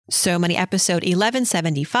So Money episode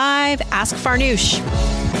 1175, Ask Farnoosh.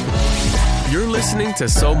 You're listening to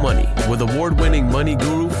So Money with award-winning money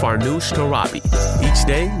guru Farnoosh Torabi. Each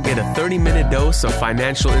day, get a 30-minute dose of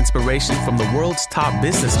financial inspiration from the world's top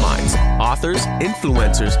business minds, authors,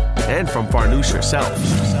 influencers, and from Farnoosh herself.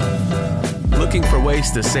 Looking for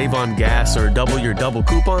ways to save on gas or double your double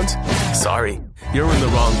coupons? Sorry, you're in the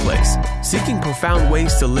wrong place. Seeking profound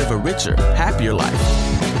ways to live a richer, happier life.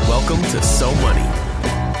 Welcome to So Money.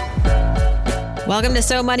 Welcome to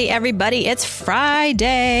So Money, everybody. It's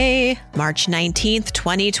Friday, March 19th,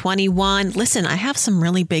 2021. Listen, I have some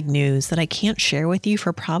really big news that I can't share with you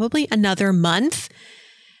for probably another month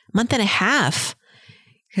and a half,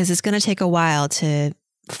 because it's going to take a while to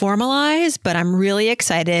formalize, but I'm really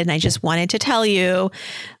excited. And I just wanted to tell you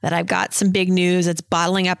that I've got some big news that's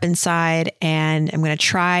bottling up inside, and I'm going to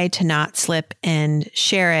try to not slip and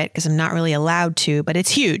share it because I'm not really allowed to, but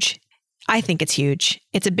it's huge. I think it's huge.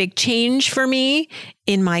 It's a big change for me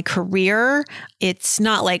in my career. It's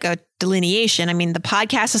not like a delineation. I mean, the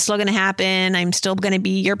podcast is still going to happen. I'm still going to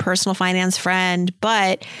be your personal finance friend,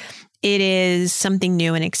 but it is something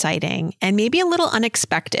new and exciting and maybe a little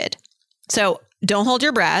unexpected. So don't hold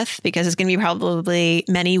your breath, because it's going to be probably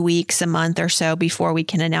many weeks, a month or so before we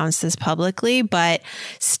can announce this publicly, but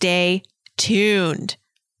stay tuned.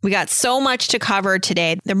 We got so much to cover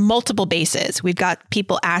today. There are multiple bases. We've got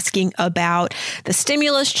people asking about the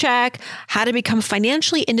stimulus check, how to become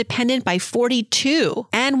financially independent by 42,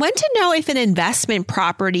 and when to know if an investment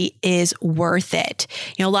property is worth it.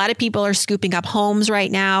 You know, a lot of people are scooping up homes right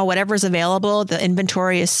now, whatever's available. The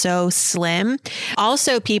inventory is so slim.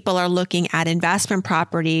 Also, people are looking at investment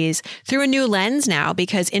properties through a new lens now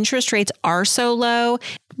because interest rates are so low.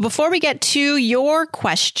 Before we get to your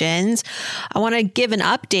questions, I want to give an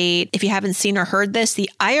update. If you haven't seen or heard this, the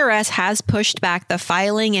IRS has pushed back the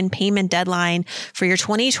filing and payment deadline for your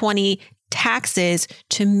 2020 taxes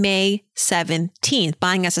to May 17th,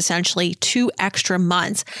 buying us essentially 2 extra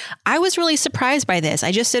months. I was really surprised by this.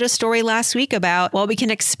 I just did a story last week about what we can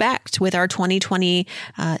expect with our 2020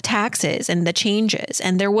 taxes and the changes.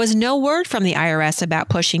 And there was no word from the IRS about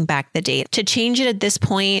pushing back the date. To change it at this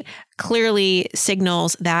point clearly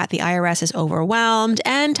signals that the IRS is overwhelmed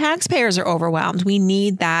and taxpayers are overwhelmed. We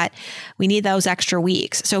need that. We need those extra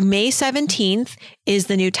weeks. So May 17th is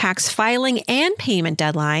the new tax filing and payment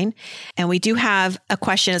deadline. And we do have a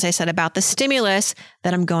question, as I said, about the stimulus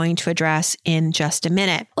that I'm going to address in just a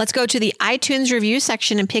minute. Let's go to the iTunes review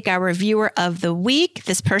section and pick our reviewer of the week.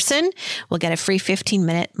 This person will get a free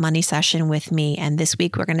 15-minute money session with me. And this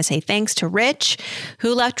week, we're going to say thanks to Rich,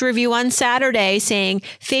 who left a review on Saturday saying,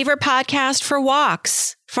 favorite podcast for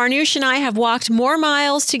walks. Farnoosh and I have walked more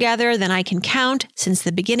miles together than I can count since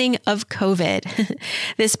the beginning of COVID.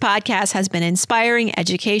 This podcast has been inspiring,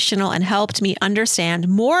 educational, and helped me understand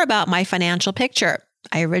more about my financial picture.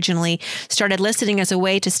 I originally started listening as a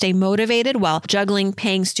way to stay motivated while juggling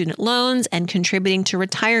paying student loans and contributing to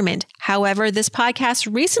retirement. However, this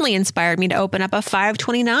podcast recently inspired me to open up a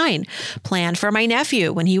 529 plan for my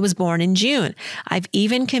nephew when he was born in June. I've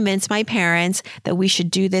even convinced my parents that we should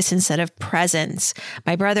do this instead of presents.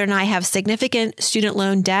 My brother and I have significant student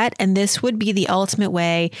loan debt, and this would be the ultimate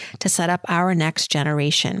way to set up our next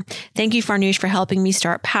generation. Thank you, Farnoosh, for helping me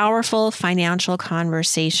start powerful financial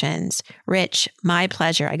conversations. Rich, my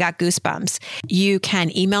pleasure. I got goosebumps. You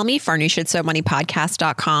can email me,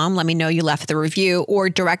 farnoosh@somoneypodcast.com. Let me know you left the review, or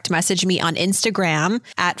direct message me on Instagram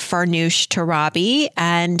at Farnoosh Torabi,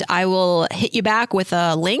 and I will hit you back with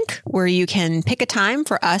a link where you can pick a time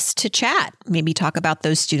for us to chat, maybe talk about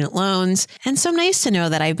those student loans. And so nice to know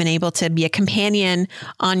that I've been able to be a companion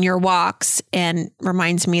on your walks, and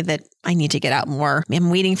reminds me that I need to get out more. I'm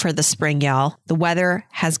waiting for the spring, y'all. The weather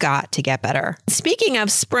has got to get better. Speaking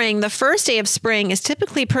of spring, the first day of spring is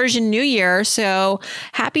typically Persian New Year. So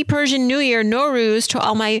happy Persian New Year, Nowruz, to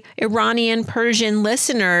all my Iranian Persian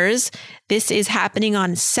listeners. This is happening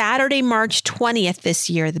on Saturday, March 20th this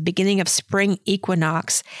year, the beginning of spring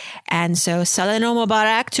equinox. And so Salam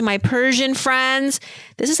Mubarak to my Persian friends.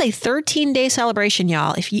 This is a 13-day celebration,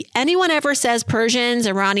 y'all. If anyone ever says Persians,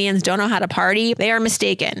 Iranians don't know how to party, they are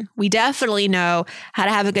mistaken. We definitely know how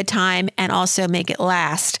to have a good time and also make it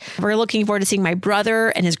last. We're looking forward to seeing my brother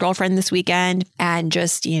and his girlfriend this weekend, and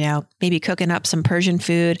just, maybe cooking up some Persian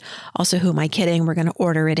food. Also, who am I kidding? We're going to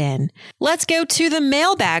order it in. Let's go to the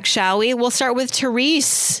mailbag, shall we? We'll start with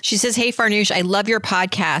Therese. She says, hey, Farnoosh, I love your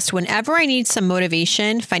podcast. Whenever I need some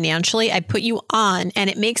motivation financially, I put you on, and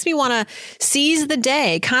it makes me want to seize the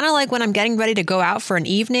day. Kind of like when I'm getting ready to go out for an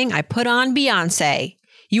evening, I put on Beyonce.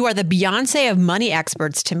 You are the Beyonce of money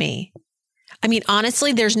experts to me. I mean,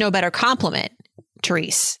 honestly, there's no better compliment.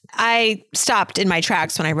 Therese. I stopped in my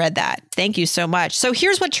tracks when I read that. Thank you so much. So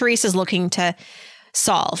here's what Therese is looking to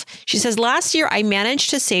solve. She says, last year I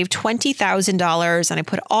managed to save $20,000 and I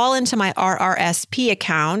put it all into my RRSP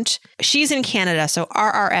account. She's in Canada. So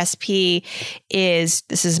RRSP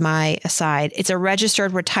this is my aside, it's a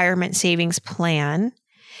registered retirement savings plan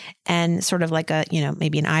and sort of like a,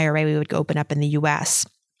 maybe an IRA we would go open up in the US.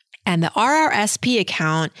 And the RRSP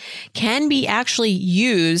account can be actually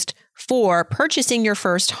used for purchasing your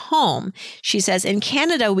first home. She says, in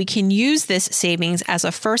Canada, we can use this savings as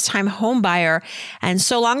a first-time home buyer. And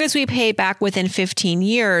so long as we pay back within 15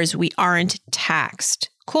 years, we aren't taxed.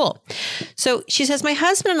 Cool. So she says, my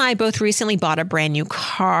husband and I both recently bought a brand new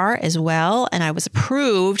car as well. And I was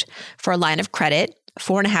approved for a line of credit,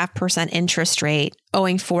 4.5% interest rate,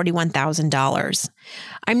 owing $41,000.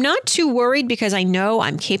 I'm not too worried because I know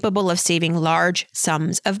I'm capable of saving large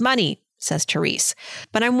sums of money, says Therese.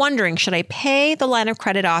 But I'm wondering, should I pay the line of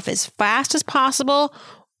credit off as fast as possible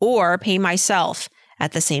or pay myself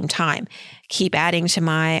at the same time? Keep adding to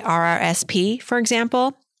my RRSP, for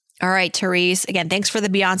example. All right, Therese, again, thanks for the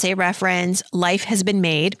Beyonce reference. Life has been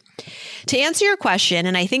made. To answer your question,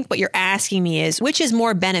 and I think what you're asking me is, which is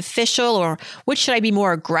more beneficial or which should I be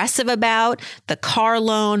more aggressive about, the car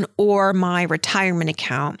loan or my retirement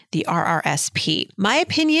account, the RRSP? My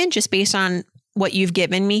opinion, just based on what you've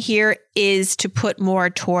given me here, is to put more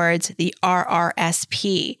towards the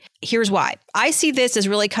RRSP. Here's why. I see this as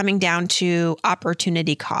really coming down to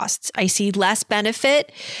opportunity costs. I see less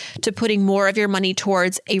benefit to putting more of your money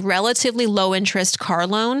towards a relatively low interest car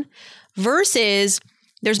loan versus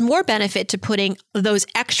there's more benefit to putting those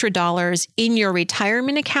extra dollars in your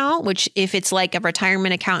retirement account, which if it's like a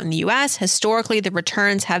retirement account in the US, historically the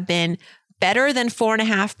returns have been better than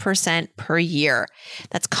 4.5% per year.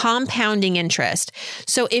 That's compounding interest.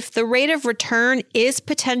 So if the rate of return is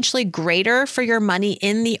potentially greater for your money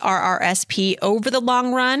in the RRSP over the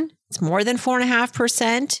long run, it's more than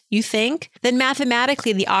 4.5%, you think, then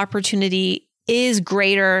mathematically the opportunity is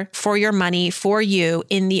greater for your money for you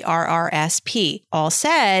in the RRSP. All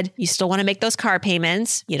said, you still want to make those car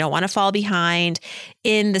payments. You don't want to fall behind.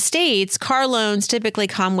 In the States, car loans typically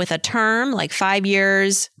come with a term, like 5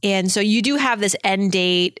 years. And so you do have this end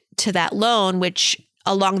date to that loan, which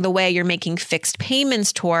along the way you're making fixed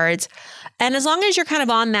payments towards. And as long as you're kind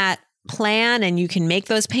of on that plan and you can make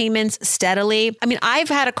those payments steadily. I mean, I've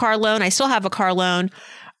had a car loan. I still have a car loan.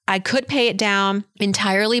 I could pay it down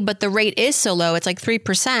entirely, but the rate is so low. It's like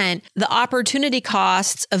 3%. The opportunity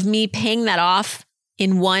costs of me paying that off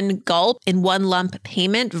in one gulp, in one lump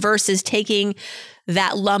payment versus taking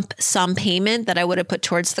that lump sum payment that I would have put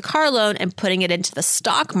towards the car loan and putting it into the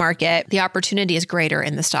stock market, the opportunity is greater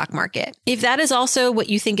in the stock market. If that is also what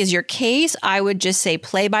you think is your case, I would just say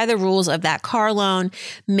play by the rules of that car loan,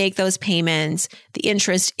 make those payments. The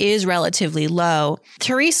interest is relatively low.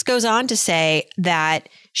 Therese goes on to say that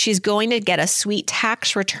she's going to get a sweet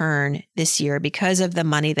tax return this year because of the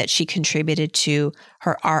money that she contributed to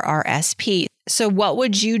her RRSP. So what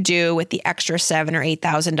would you do with the extra $7,000 or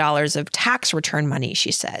 $8,000 of tax return money,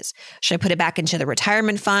 she says? Should I put it back into the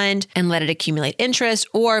retirement fund and let it accumulate interest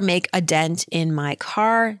or make a dent in my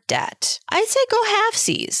car debt? I'd say go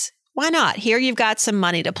halfsies. Why not? Here you've got some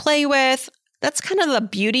money to play with. That's kind of the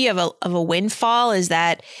beauty of a windfall, is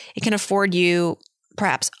that it can afford you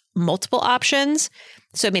perhaps multiple options.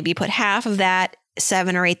 So maybe put half of that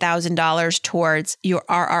 $7,000 or $8,000 towards your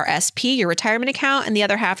RRSP, your retirement account, and the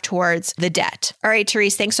other half towards the debt. All right,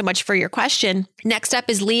 Therese, thanks so much for your question. Next up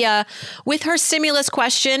is Leah with her stimulus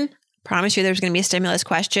question. Promise you there's going to be a stimulus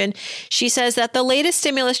question. She says that the latest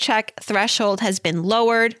stimulus check threshold has been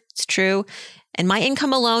lowered. It's true. And my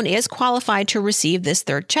income alone is qualified to receive this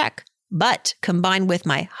third check. But combined with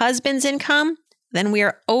my husband's income, then we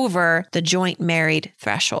are over the joint married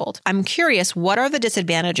threshold. I'm curious, what are the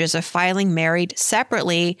disadvantages of filing married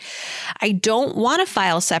separately? I don't want to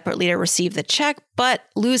file separately to receive the check, but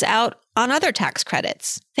lose out on other tax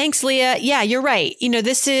credits. Thanks, Leah. Yeah, you're right.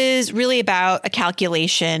 This is really about a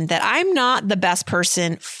calculation that I'm not the best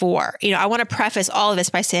person for. I want to preface all of this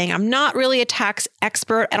by saying I'm not really a tax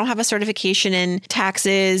expert. I don't have a certification in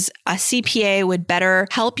taxes. A CPA would better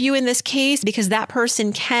help you in this case because that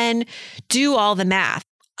person can do all the math.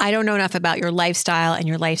 I don't know enough about your lifestyle and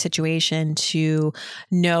your life situation to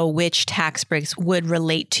know which tax breaks would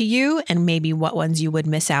relate to you and maybe what ones you would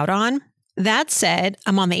miss out on. That said,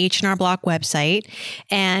 I'm on the H&R Block website,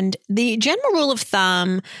 and the general rule of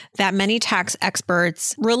thumb that many tax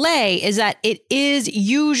experts relay is that it is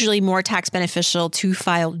usually more tax beneficial to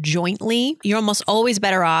file jointly. You're almost always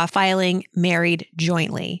better off filing married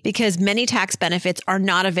jointly because many tax benefits are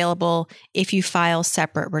not available if you file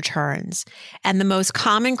separate returns. And the most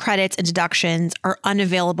common credits and deductions are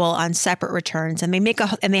unavailable on separate returns. And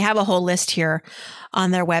they have a whole list here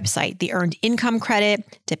on their website: the earned income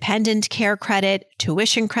credit, dependent care credit,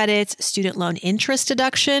 tuition credits, student loan interest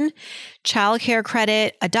deduction, child care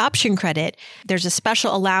credit, adoption credit. There's a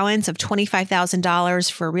special allowance of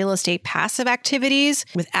 $25,000 for real estate passive activities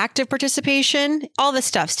with active participation, all this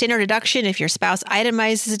stuff, standard deduction if your spouse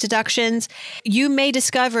itemizes deductions. You may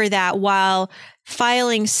discover that while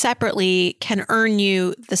filing separately can earn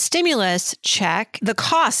you the stimulus check, the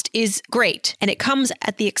cost is great, and it comes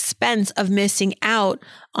at the expense of missing out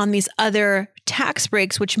on these other tax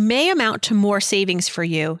breaks, which may amount to more savings for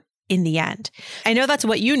you in the end. I know that's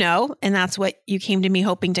what you know, and that's what you came to me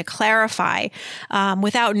hoping to clarify.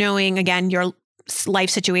 Without knowing, again, your life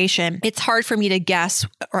situation, it's hard for me to guess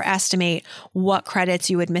or estimate what credits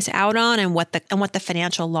you would miss out on and what the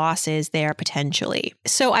financial loss is there potentially.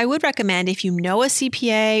 So I would recommend, if you know a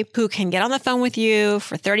CPA who can get on the phone with you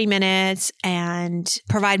for 30 minutes and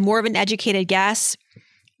provide more of an educated guess,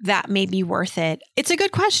 that may be worth it. It's a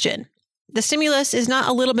good question. The stimulus is not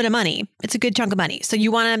a little bit of money. It's a good chunk of money. So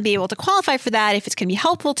you want to be able to qualify for that if it's going to be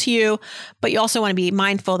helpful to you, but you also want to be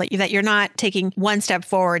mindful that you're not taking one step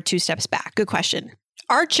forward, two steps back. Good question.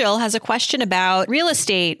 Archil has a question about real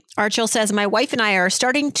estate. Archil says, my wife and I are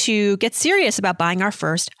starting to get serious about buying our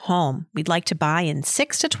first home. We'd like to buy in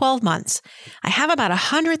 6 to 12 months. I have about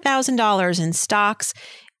 $100,000 in stocks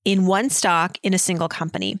in one stock in a single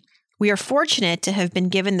company. We are fortunate to have been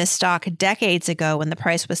given this stock decades ago when the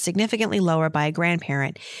price was significantly lower by a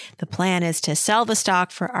grandparent. The plan is to sell the stock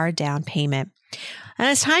for our down payment. And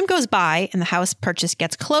as time goes by and the house purchase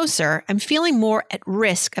gets closer, I'm feeling more at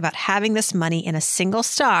risk about having this money in a single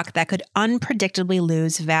stock that could unpredictably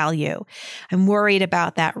lose value. I'm worried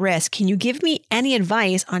about that risk. Can you give me any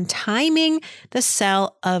advice on timing the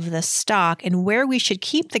sell of the stock and where we should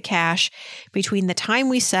keep the cash between the time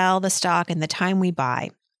we sell the stock and the time we buy?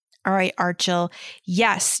 All right, Archil.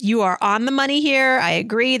 Yes, you are on the money here. I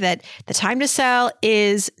agree that the time to sell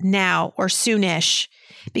is now or soonish,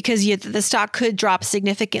 because the stock could drop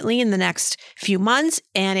significantly in the next few months,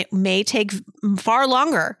 and it may take far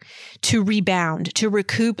longer to rebound, to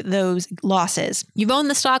recoup those losses. You've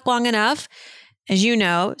owned the stock long enough, as you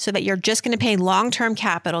know, so that you're just going to pay long-term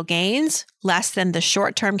capital gains, less than the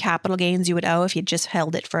short-term capital gains you would owe if you just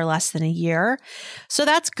held it for less than a year. So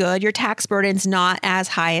that's good. Your tax burden's not as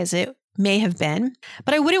high as it may have been,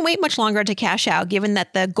 but I wouldn't wait much longer to cash out, given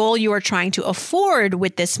that the goal you are trying to afford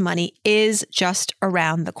with this money is just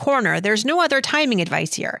around the corner. There's no other timing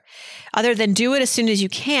advice here other than do it as soon as you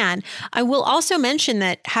can. I will also mention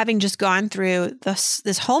that, having just gone through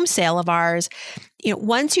this home sale of ours,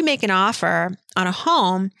 once you make an offer on a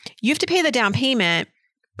home, you have to pay the down payment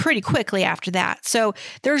pretty quickly after that. So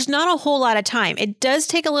there's not a whole lot of time. It does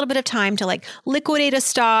take a little bit of time to liquidate a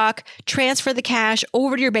stock, transfer the cash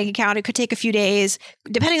over to your bank account. It could take a few days.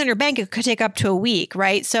 Depending on your bank, it could take up to a week,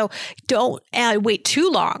 right? So don't wait too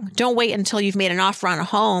long. Don't wait until you've made an offer on a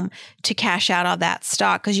home to cash out of that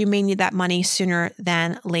stock, because you may need that money sooner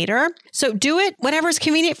than later. So do it whenever it's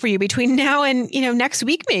convenient for you between now and, next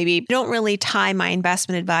week, maybe. I don't really tie my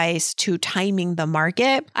investment advice to timing the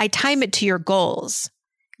market. I time it to your goals.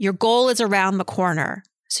 Your goal is around the corner,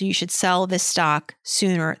 so you should sell this stock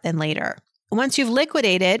sooner than later. Once you've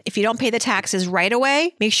liquidated, if you don't pay the taxes right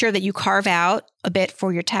away, make sure that you carve out a bit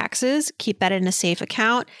for your taxes. Keep that in a safe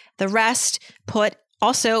account. The rest, put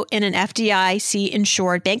also in an FDIC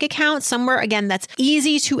insured bank account somewhere, again, that's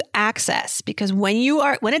easy to access, because when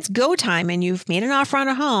it's go time and you've made an offer on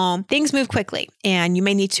a home, things move quickly, and you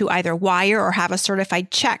may need to either wire or have a certified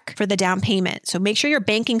check for the down payment. So make sure you're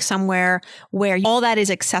banking somewhere where all that is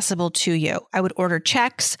accessible to you. I would order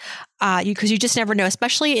checks, because you just never know,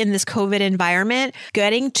 especially in this COVID environment,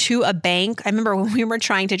 getting to a bank. I remember when we were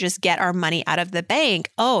trying to just get our money out of the bank,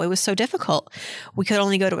 it was so difficult. We could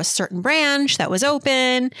only go to a certain branch that was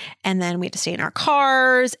open, and then we had to stay in our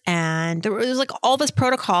cars. And there was all this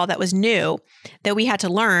protocol that was new that we had to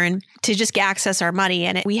learn to just access our money.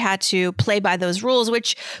 And we had to play by those rules,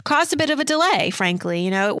 which caused a bit of a delay, frankly.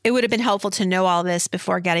 It would have been helpful to know all this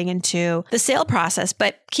before getting into the sale process,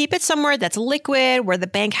 but keep it somewhere that's liquid, where the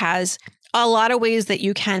bank has a lot of ways that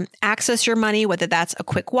you can access your money, whether that's a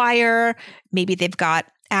quick wire, maybe they've got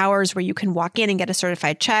hours where you can walk in and get a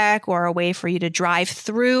certified check, or a way for you to drive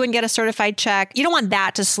through and get a certified check. You don't want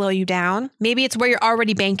that to slow you down. Maybe it's where you're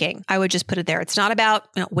already banking. I would just put it there. It's not about,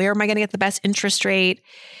 where am I going to get the best interest rate?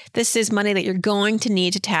 This is money that you're going to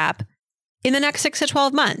need to tap in the next 6 to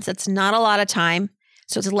 12 months. It's not a lot of time.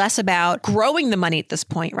 So it's less about growing the money at this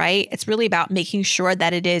point, right? It's really about making sure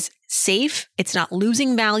that it is safe, it's not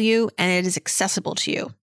losing value, and it is accessible to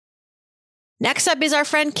you. Next up is our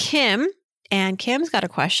friend Kim. And Kim's got a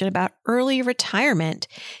question about early retirement.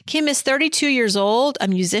 Kim is 32 years old, a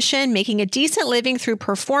musician, making a decent living through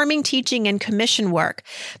performing, teaching, and commission work.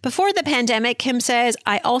 Before the pandemic, Kim says,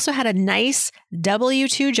 I also had a nice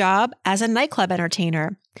W-2 job as a nightclub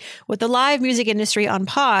entertainer. With the live music industry on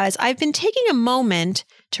pause, I've been taking a moment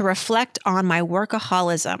to reflect on my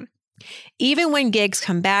workaholism. Even when gigs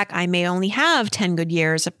come back, I may only have 10 good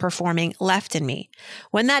years of performing left in me.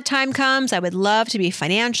 When that time comes, I would love to be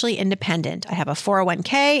financially independent. I have a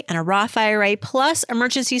 401k and a Roth IRA plus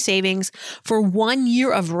emergency savings for 1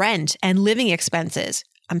 year of rent and living expenses.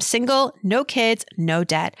 I'm single, no kids, no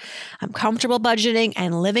debt. I'm comfortable budgeting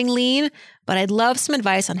and living lean, but I'd love some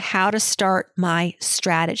advice on how to start my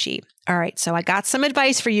strategy. All right, so I got some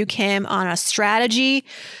advice for you, Kim, on a strategy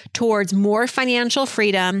towards more financial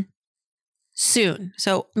freedom soon.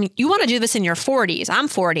 So, you want to do this in your 40s. I'm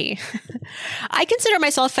 40. I consider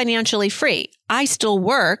myself financially free. I still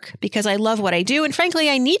work because I love what I do. And frankly,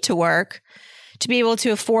 I need to work to be able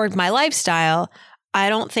to afford my lifestyle. I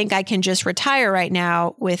don't think I can just retire right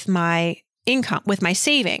now with my income, with my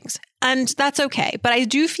savings. And that's okay. But I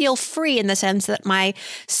do feel free in the sense that my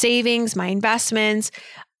savings, my investments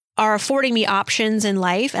are affording me options in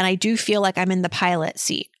life. And I do feel like I'm in the pilot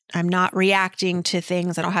seat. I'm not reacting to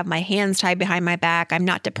things. I don't have my hands tied behind my back. I'm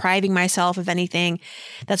not depriving myself of anything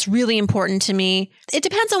that's really important to me. It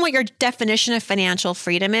depends on what your definition of financial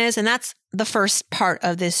freedom is. And that's the first part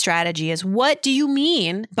of this strategy is, what do you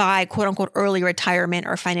mean by quote unquote early retirement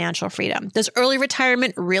or financial freedom? Does early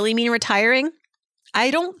retirement really mean retiring?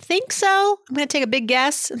 I don't think so. I'm going to take a big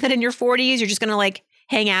guess that in your 40s, you're just going to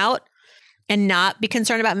hang out and not be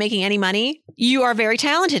concerned about making any money. You are very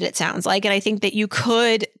talented, it sounds like. And I think that you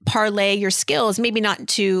could parlay your skills, maybe not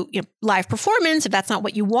into live performance if that's not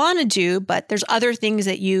what you want to do, but there's other things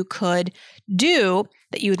that you could do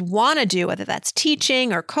that you would want to do, whether that's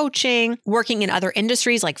teaching or coaching, working in other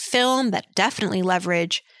industries like film that definitely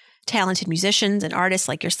leverage talented musicians and artists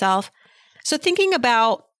like yourself. So thinking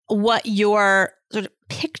about what your sort of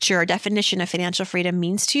picture definition of financial freedom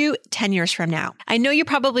means to you 10 years from now. I know you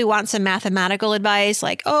probably want some mathematical advice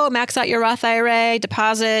like, max out your Roth IRA,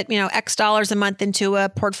 deposit, X dollars a month into a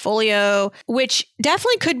portfolio, which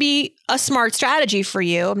definitely could be a smart strategy for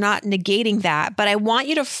you. I'm not negating that, but I want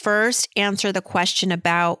you to first answer the question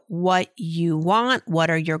about what you want. What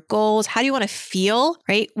are your goals? How do you want to feel,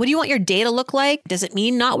 right? What do you want your day to look like? Does it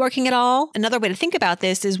mean not working at all? Another way to think about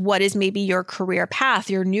this is, what is maybe your career path,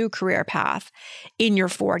 your new career path in your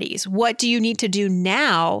 40s? What do you need to do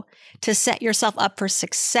now to set yourself up for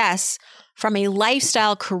success from a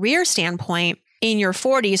lifestyle career standpoint in your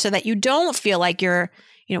 40s so that you don't feel like you're,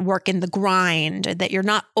 working the grind, that you're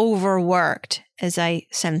not overworked, as I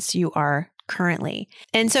sense you are currently.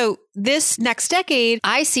 And so this next decade,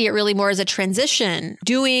 I see it really more as a transition,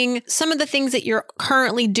 doing some of the things that you're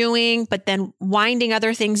currently doing, but then winding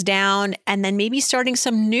other things down, and then maybe starting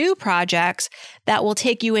some new projects that will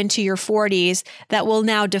take you into your 40s that will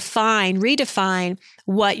now redefine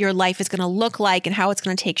what your life is going to look like and how it's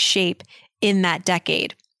going to take shape in that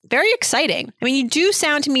decade. Very exciting. I mean, you do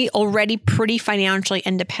sound to me already pretty financially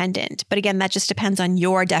independent, but again, that just depends on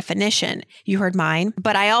your definition. You heard mine,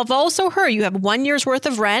 but I have also heard you have 1 year's worth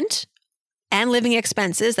of rent and living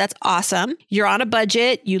expenses. That's awesome. You're on a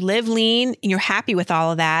budget, you live lean, and you're happy with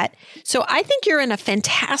all of that. So I think you're in a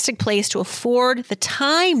fantastic place to afford the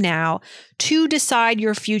time now to decide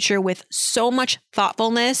your future with so much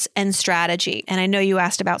thoughtfulness and strategy. And I know you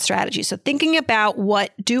asked about strategy. So thinking about, what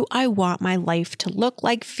do I want my life to look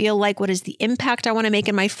like, feel like? What is the impact I want to make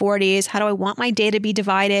in my 40s? How do I want my day to be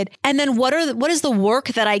divided? And then what is the work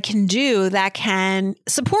that I can do that can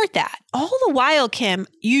support that? All the while, Kim,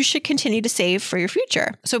 you should continue to save for your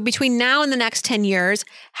future. So between now and the next 10 years,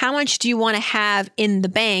 how much do you want to have in the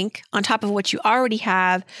bank on top of what you already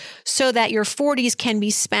have so that your 40s can be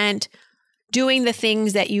spent doing the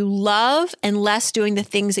things that you love and less doing the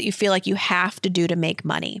things that you feel like you have to do to make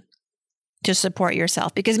money to support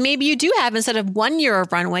yourself? Because maybe you do have, instead of 1 year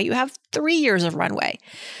of runway, you have 3 years of runway.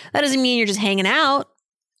 That doesn't mean you're just hanging out,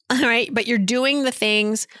 all right? But you're doing the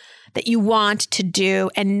things that you want to do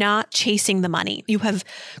and not chasing the money. You have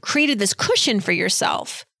created this cushion for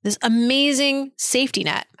yourself, this amazing safety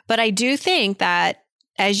net. But I do think that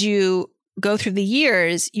as you go through the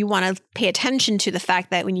years, you want to pay attention to the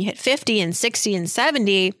fact that when you hit 50 and 60 and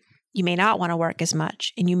 70, you may not want to work as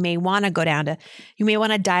much. And you may want to you may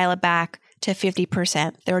want to dial it back to 50%,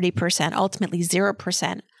 30%, ultimately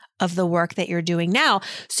 0% of the work that you're doing now.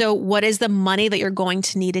 So what is the money that you're going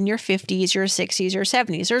to need in your 50s, your 60s, your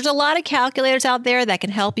 70s? There's a lot of calculators out there that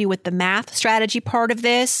can help you with the math strategy part of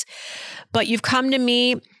this. But you've come to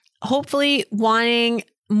me hopefully wanting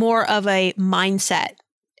more of a mindset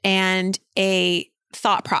and a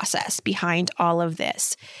thought process behind all of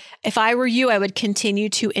this. If I were you, I would continue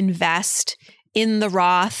to invest in the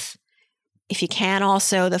Roth. If you can,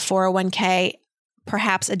 also the 401k,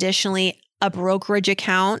 perhaps additionally a brokerage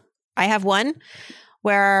account. I have one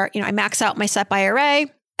where, I max out my SEP IRA.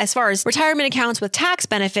 As far as retirement accounts with tax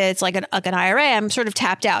benefits, like an IRA, I'm sort of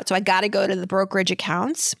tapped out. So I got to go to the brokerage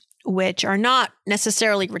accounts, which are not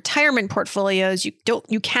necessarily retirement portfolios.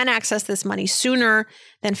 You can access this money sooner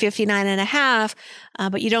than 59 and a half,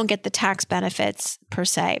 but you don't get the tax benefits per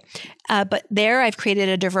se. But there I've created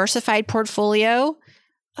a diversified portfolio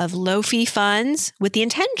of low fee funds with the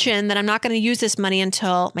intention that I'm not going to use this money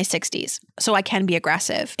until my 60s. So I can be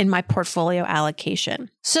aggressive in my portfolio allocation.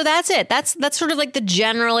 So that's it. That's sort of like the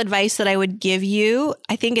general advice that I would give you.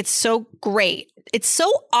 I think it's so great. It's so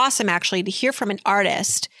awesome actually to hear from an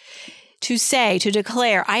artist to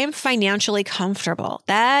declare, I am financially comfortable.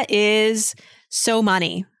 That is so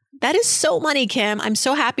money. That is so money, Kim. I'm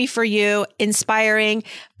so happy for you. Inspiring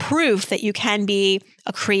proof that you can be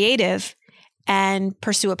a creative and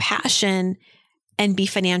pursue a passion and be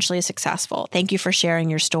financially successful. Thank you for sharing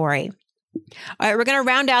your story. All right, we're going to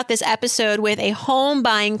round out this episode with a home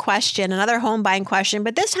buying question, another home buying question,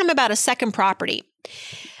 but this time about a second property.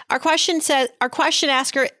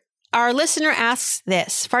 Our listener asks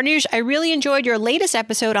this: Farnoosh, I really enjoyed your latest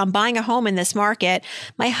episode on buying a home in this market.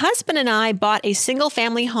 My husband and I bought a single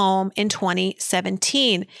family home in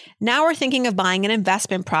 2017. Now we're thinking of buying an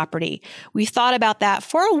investment property. We've thought about that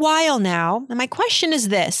for a while now. And my question is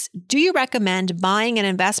this: do you recommend buying an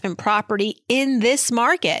investment property in this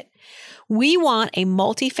market? We want a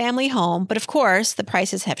multifamily home, but of course, the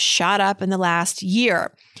prices have shot up in the last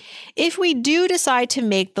year. If we do decide to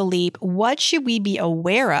make the leap, what should we be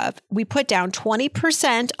aware of? We put down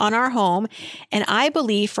 20% on our home, and I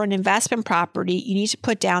believe for an investment property, you need to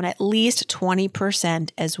put down at least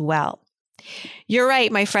 20% as well. You're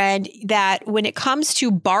right, my friend, that when it comes to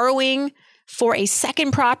borrowing for a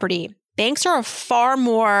second property, banks are far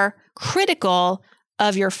more critical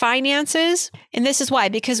of your finances. And this is why,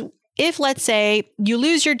 because if, let's say, you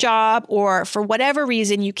lose your job or for whatever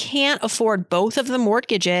reason you can't afford both of the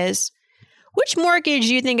mortgages, which mortgage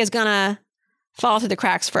do you think is going to fall through the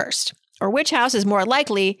cracks first? Or which house is more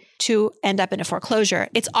likely to end up in a foreclosure?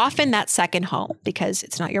 It's often that second home because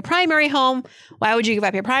it's not your primary home. Why would you give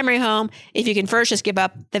up your primary home if you can first just give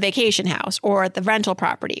up the vacation house or the rental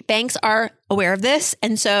property? Banks are aware of this.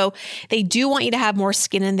 And so they do want you to have more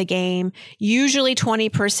skin in the game, usually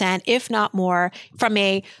 20%, if not more. From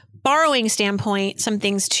a borrowing standpoint, some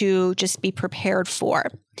things to just be prepared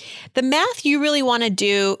for. The math you really want to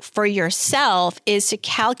do for yourself is to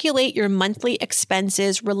calculate your monthly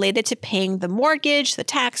expenses related to paying the mortgage, the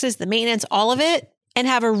taxes, the maintenance, all of it, and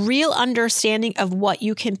have a real understanding of what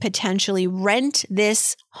you can potentially rent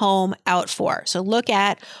this home out for. So look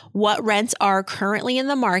at what rents are currently in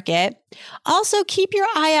the market. Also, keep your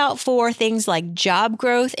eye out for things like job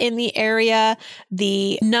growth in the area,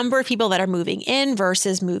 the number of people that are moving in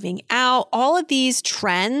versus moving out. All of these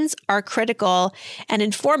trends are critical and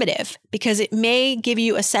informative because it may give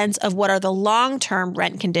you a sense of what are the long-term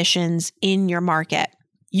rent conditions in your market.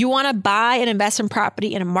 You want to buy an investment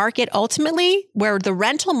property in a market ultimately where the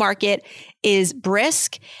rental market is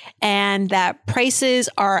brisk and that prices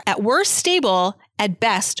are at worst stable, at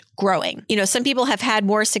best growing. Some people have had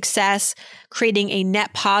more success creating a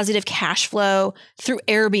net positive cash flow through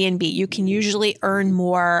Airbnb. You can usually earn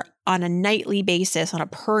more on a nightly basis, on a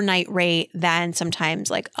per night rate than sometimes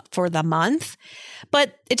like for the month.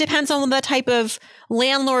 But it depends on the type of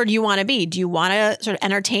landlord you want to be. Do you want to sort of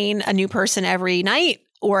entertain a new person every night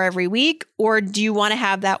or every week? Or do you want to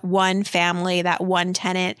have that one family, that one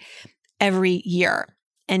tenant every year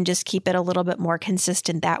and just keep it a little bit more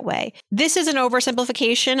consistent that way? This is an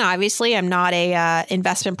oversimplification. Obviously, I'm not a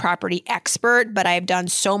investment property expert, but I've done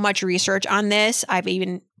so much research on this. I've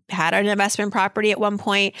even had an investment property at one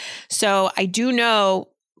point. So I do know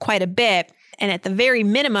quite a bit. And at the very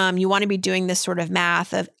minimum, you want to be doing this sort of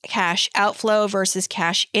math of cash outflow versus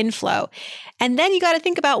cash inflow. And then you got to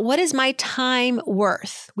think about, what is my time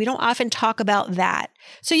worth? We don't often talk about that.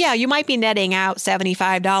 So yeah, you might be netting out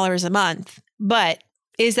 $75 a month, but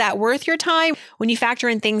is that worth your time? When you factor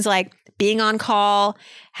in things like being on call,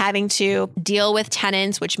 having to deal with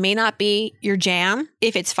tenants, which may not be your jam.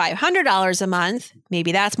 If it's $500 a month,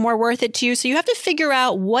 maybe that's more worth it to you. So you have to figure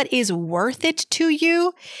out what is worth it to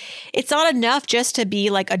you. It's not enough just to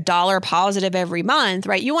be like $1 positive every month,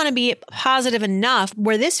 right? You want to be positive enough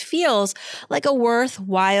where this feels like a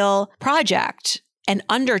worthwhile project and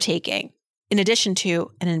undertaking, in addition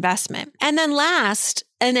to an investment. And then last,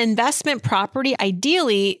 an investment property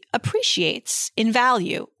ideally appreciates in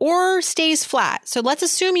value or stays flat. So let's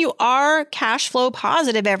assume you are cash flow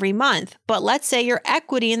positive every month, but let's say your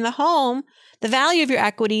equity in the home, the value of your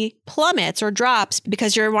equity plummets or drops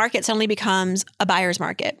because your market suddenly becomes a buyer's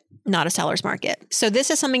market, not a seller's market. So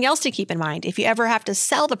this is something else to keep in mind. If you ever have to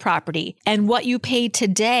sell the property and what you paid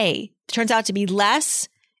today turns out to be less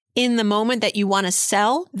in the moment that you want to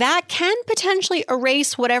sell, that can potentially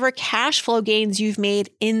erase whatever cash flow gains you've made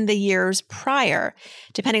in the years prior,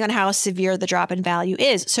 depending on how severe the drop in value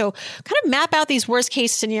is. So kind of map out these worst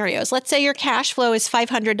case scenarios. Let's say your cash flow is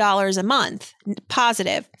 $500 a month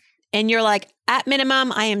positive, and you're like, at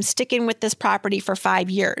minimum, I am sticking with this property for 5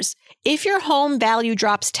 years. If your home value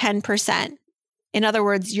drops 10%, in other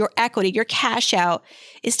words, your equity, your cash out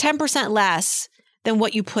is 10% less than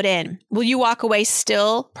what you put in, will you walk away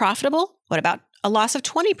still profitable? What about a loss of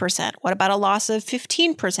 20%? What about a loss of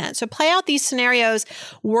 15%? So play out these scenarios,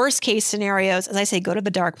 worst case scenarios. As I say, go to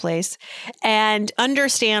the dark place and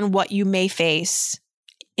understand what you may face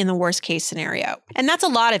in the worst case scenario. And that's a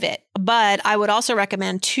lot of it. But I would also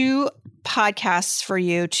recommend 2 podcasts for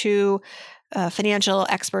you, 2 financial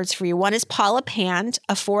experts for you. One is Paula Pand,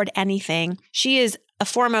 Afford Anything. She is a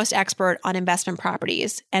foremost expert on investment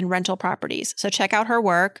properties and rental properties. So check out her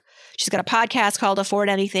work. She's got a podcast called Afford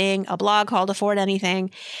Anything, a blog called Afford Anything.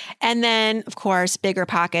 And then, of course, Bigger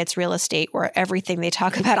Pockets Real Estate, where everything they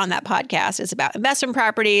talk about on that podcast is about investment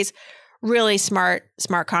properties. Really smart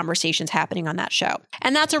conversations happening on that show.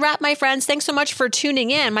 And that's a wrap, my friends. Thanks so much for tuning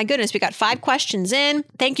in. My goodness, we got 5 questions in.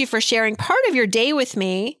 Thank you for sharing part of your day with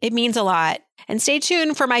me. It means a lot. And stay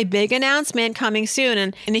tuned for my big announcement coming soon.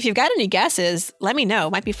 And if you've got any guesses, let me know.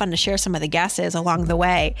 It might be fun to share some of the guesses along the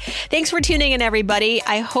way. Thanks for tuning in, everybody.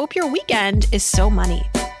 I hope your weekend is so money.